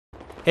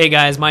Hey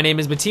guys, my name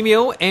is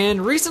Matimio,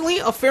 and recently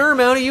a fair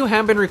amount of you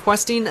have been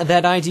requesting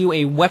that I do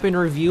a weapon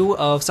review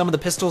of some of the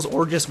pistols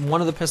or just one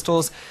of the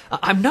pistols.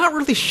 I'm not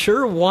really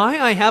sure why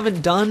I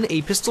haven't done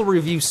a pistol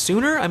review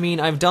sooner. I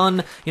mean, I've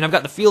done, I've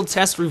got the field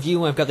test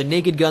review, I've got the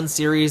Naked Gun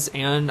series,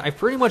 and I've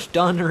pretty much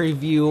done a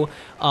review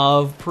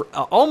of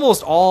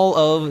almost all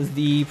of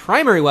the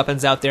primary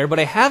weapons out there, but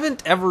I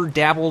haven't ever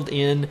dabbled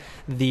in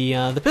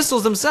the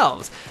pistols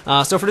themselves.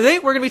 So for today,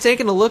 we're going to be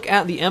taking a look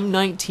at the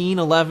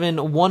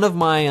M1911, one of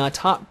my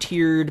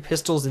top-tiered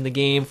pistols in the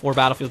game for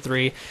Battlefield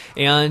 3,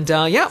 and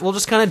yeah, we'll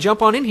just kind of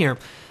jump on in here.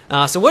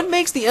 So what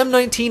makes the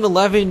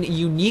M1911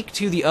 unique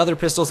to the other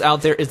pistols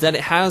out there is that it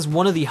has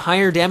one of the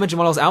higher damage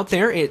models out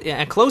there.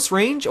 At close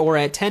range, or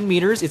at 10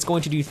 meters, it's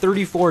going to do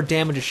 34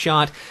 damage a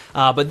shot,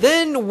 but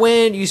then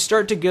when you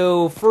start to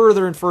go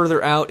further and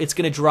further out, it's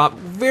going to drop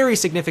very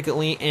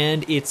significantly,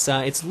 and its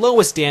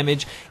lowest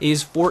damage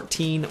is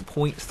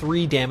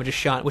 14.3 damage a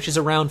shot, which is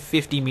around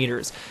 50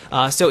 meters.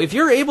 So if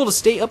you're able to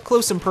stay up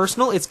close and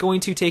personal, it's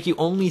going to take you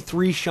only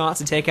 3 shots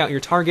to take out your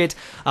target.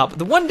 But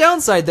the one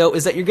downside, though,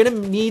 is that you're going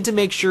to need to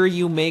make sure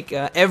you make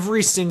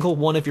every single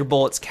one of your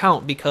bullets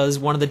count, because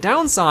one of the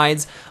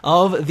downsides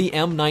of the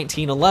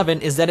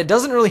M1911 is that it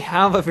doesn't really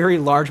have a very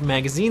large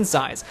magazine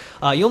size.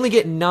 You only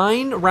get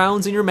 9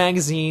 rounds in your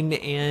magazine,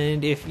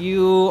 and if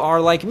you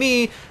are like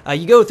me,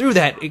 you go through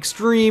that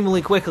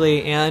extremely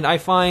quickly, and I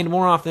find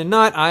more often than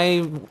not,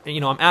 I'm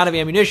out of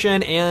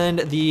ammunition, and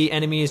the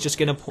enemy is just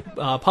going to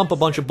pump a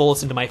bunch of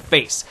bullets into my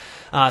face.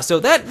 So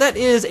that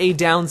is a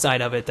downside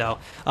of it, though.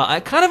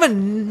 Kind of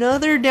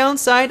another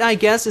downside, I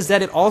guess, is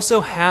that it also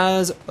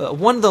has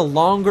one of the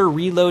longer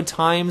reload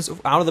times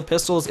out of the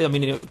pistols. I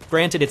mean,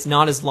 granted, it's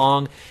not as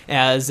long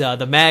as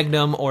the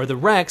Magnum or the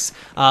Rex,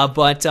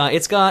 but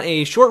it's got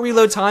a short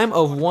reload time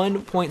of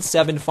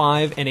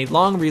 1.75 and a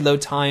long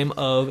reload time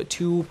of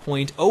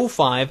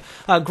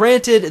 2.05.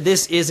 Granted,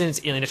 this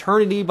isn't an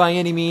eternity by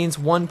any means.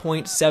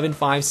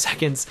 1.75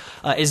 seconds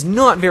is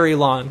not very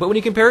long, but when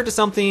you compare it to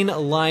something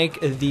like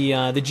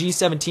the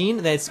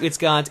G17, it's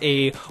got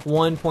a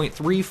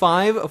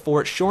 1.35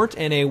 for its short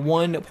and a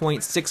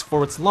 1.6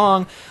 for its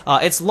long.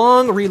 Its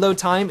long reload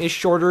time is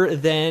shorter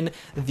than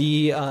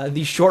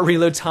the short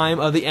reload time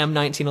of the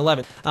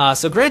M1911.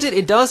 So granted,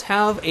 it does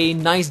have a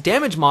nice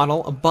damage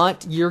model,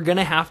 but you're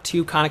gonna have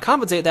to kind of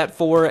compensate that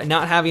for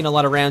not having a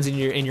lot of rounds in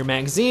your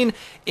magazine,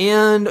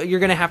 and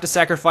you're gonna have to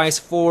sacrifice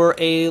for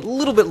a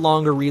little bit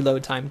longer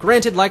reload time.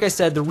 Granted, like I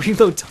said, the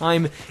reload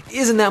time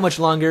isn't that much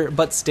longer,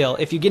 but still,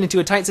 if you get into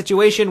a tight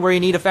situation where you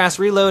need a fast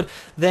reload,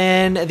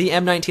 then the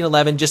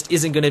M1911 just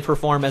isn't going to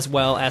perform as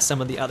well as some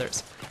of the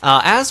others.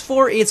 As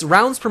for its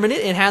rounds per minute,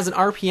 it has an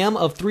RPM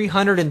of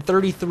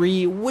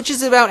 333, which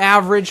is about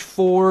average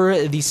for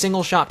the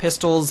single shot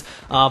pistols,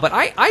 but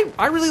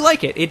I really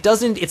like it.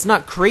 It's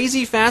not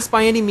crazy fast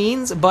by any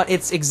means, but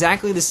it's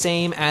exactly the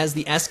same as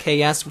the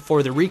SKS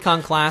for the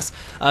Recon class.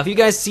 If you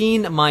guys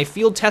seen my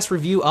field test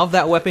review of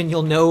that weapon,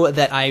 you'll know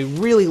that I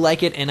really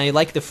like it, and I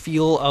like the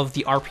feel of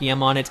the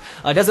RPM on it.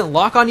 It doesn't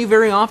lock on you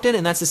very often,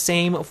 and that's the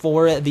same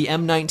for the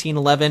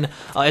M1911.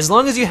 As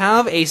long as you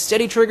have a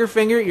steady trigger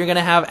finger, you're going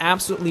to have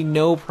absolutely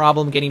no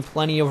problem getting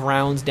plenty of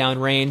rounds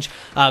downrange.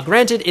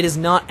 Granted, it is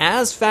not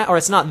as fast, or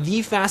it's not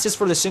the fastest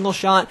for the single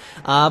shot,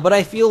 but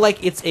I feel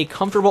like it's a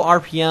comfortable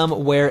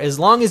RPM where as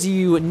long as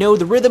you know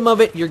the rhythm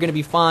of it, you're going to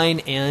be fine,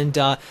 and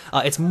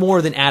it's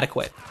more than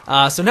adequate.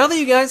 So now that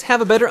you guys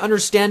have a better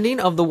understanding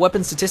of the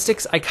weapon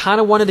statistics, I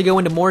kind of wanted to go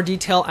into more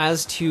detail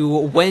as to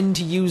when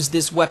to use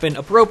this weapon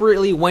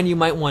appropriately, when you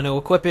might want to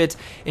equip it,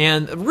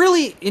 and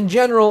really, in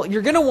general,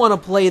 you're going to want to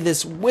play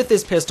this with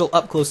this pistol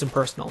up close and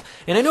personal.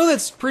 And I know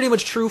that's pretty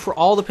much true for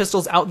all the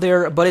pistols out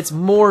there, but it's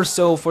more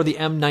so for the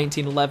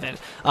M1911.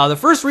 The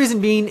first reason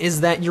being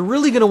is that you're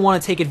really going to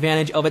want to take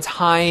advantage of its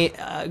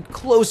high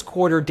close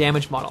quarter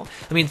damage model.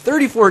 I mean,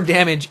 34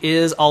 damage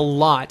is a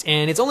lot,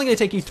 and it's only going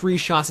to take you 3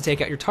 shots to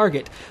take out your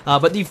target.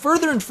 But the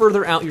further and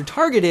further out your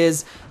target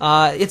is,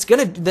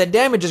 the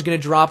damage is going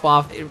to drop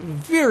off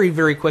very,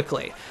 very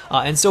quickly.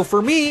 And so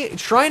for me,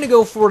 trying to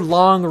go for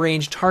long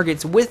range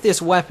targets with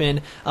this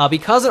weapon,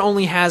 because it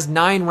only has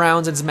 9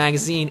 rounds in its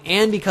magazine,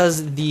 and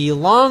because the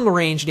long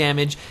range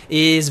damage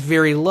is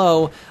very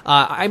low,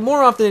 I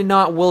more often than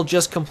not will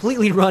just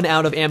completely run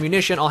out of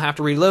ammunition. I'll have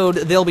to reload.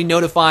 They'll be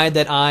notified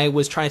that I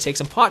was trying to take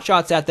some pot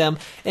shots at them,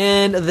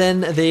 and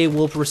then they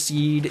will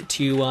proceed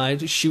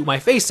to shoot my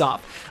face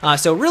off.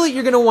 So really,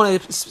 you're going to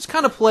want to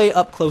kind of play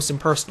up close and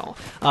personal.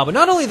 But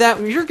not only that,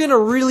 you're going to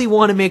really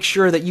want to make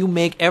sure that you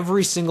make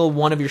every single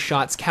one of your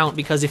shots count,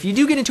 because if you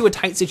do get into a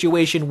tight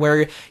situation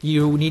where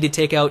you need to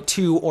take out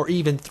 2 or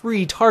even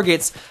 3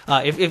 targets,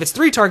 if it's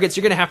 3 targets,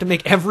 you're going to have to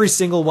make every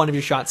single one of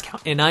your shots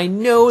count. And I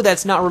know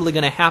that's not really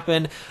going to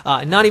happen,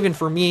 not even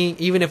for me.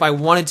 Even if I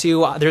wanted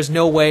to, there's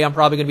no way I'm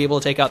probably going to be able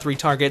to take out 3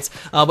 targets.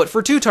 But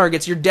for 2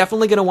 targets, you're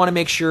definitely going to want to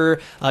make sure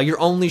you're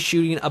only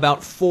shooting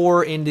about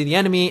 4 into the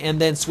enemy and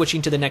then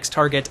switching to the next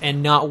target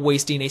and not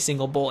wasting a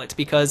single bullet,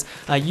 because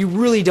you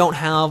really don't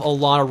have a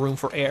lot of room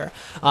for air.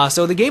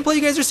 So the gameplay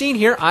you guys are seeing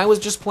here, I was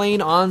just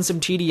playing on some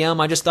TDM.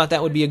 I just thought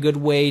that would be a good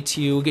way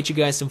to get you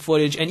guys some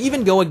footage and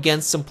even go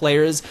against some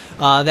players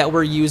that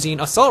were using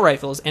assault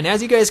rifles. And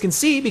as you guys can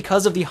see,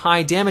 because of the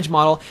high damage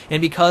model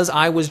and because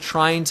I was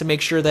trying to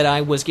make sure that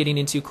I was getting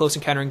into close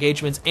encounter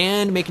engagements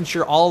and making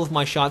sure all of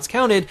my shots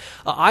counted,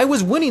 I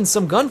was winning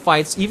some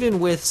gunfights even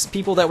with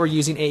people that were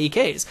using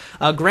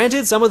AEKs.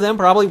 Granted, some of them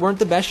probably weren't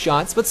the best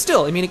shots, but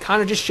still, I mean, it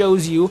kind of just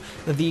shows you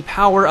the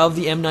power of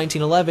the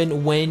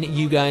M1911 when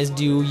you guys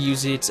do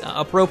use it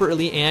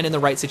appropriately and in the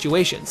right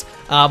situations.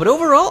 But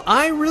overall,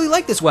 I really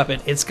like this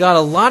weapon. It's got a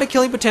lot of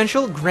killing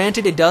potential.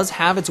 Granted, it does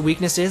have its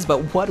weaknesses,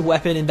 but what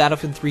weapon in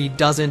Battlefield 3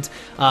 doesn't?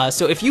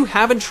 So if you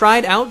haven't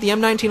tried out the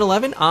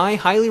M1911, I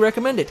highly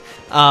recommend it.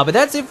 But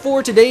that's it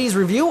for today's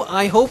review.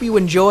 I hope you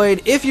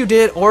enjoyed. If you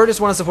did, or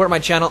just want to support my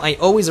channel, I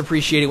always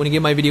appreciate it when you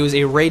give my videos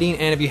a rating,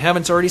 and if you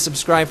haven't already,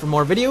 subscribe for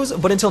more videos.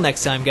 But until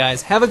next time,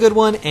 guys, have a good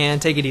one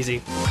and take it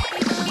easy.